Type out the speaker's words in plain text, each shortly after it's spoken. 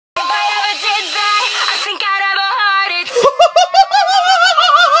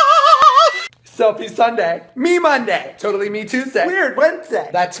Selfie Sunday. Me Monday. Totally me Tuesday. Weird Wednesday.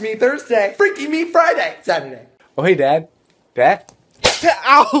 That's me Thursday. Freaky me Friday. Saturday. Oh, hey, Dad. Dad?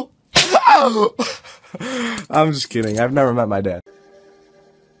 Ow! Ow! I'm just kidding. I've never met my dad.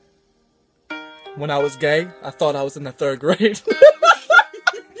 When I was gay, I thought I was in the 3rd grade.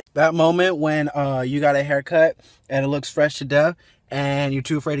 That moment when you got a haircut and it looks fresh to death and you're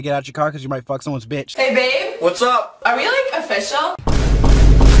too afraid to get out your car because you might fuck someone's bitch. Hey babe, What's up? are we like official?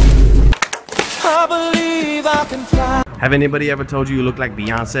 I believe I can fly. Have anybody ever told you look like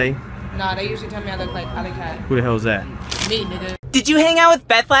Beyonce? Nah, they usually tell me I look like Alley Cat. Who the hell is that? Me, nigga. Did you hang out with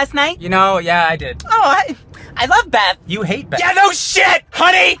Beth last night? You know, yeah, I did. Oh, I love Beth. You hate Beth. Yeah, no shit,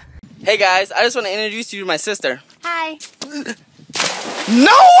 honey! Hey guys, I just want to introduce you to my sister. Hi.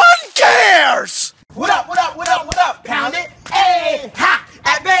 No one cares! What up, what up, what up, what up? Pound it, hey, ha,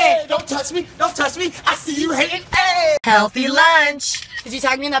 at bed. Don't touch me, I see you hating, hey. Healthy lunch. Did you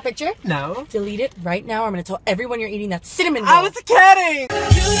tag me in that picture? No. Delete it right now. I'm gonna tell everyone you're eating that cinnamon roll. I was kidding!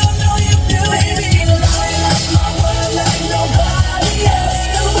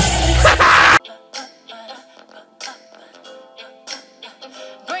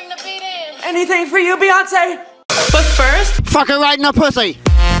 Bring the beat in. Anything for you, Beyonce? But first, Fuck her right in the pussy!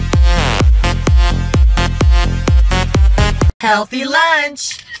 Healthy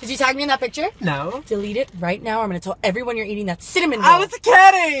lunch. did you tag me in that picture? No. Delete it right now. I'm gonna tell everyone you're eating that cinnamon roll. I was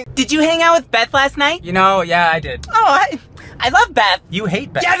kidding! Did you hang out with Beth last night? You know, yeah, I did. Oh, I love Beth. You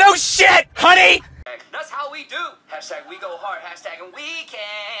hate Beth. Yeah, no shit, honey! That's how we do. Hashtag we go hard. Hashtag and we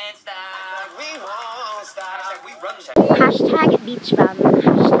can't stop. We won't stop. Hashtag we run the show. Hashtag beach bum,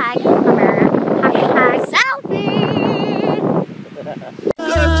 hashtag summer, hashtag selfie.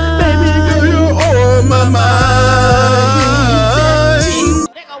 Baby girl, you're on my mind.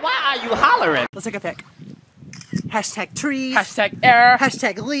 Nigga, why are you hollering? Let's take a pic. Hashtag trees. Hashtag air.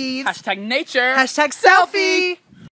 Hashtag leaves. Hashtag nature. Hashtag selfie.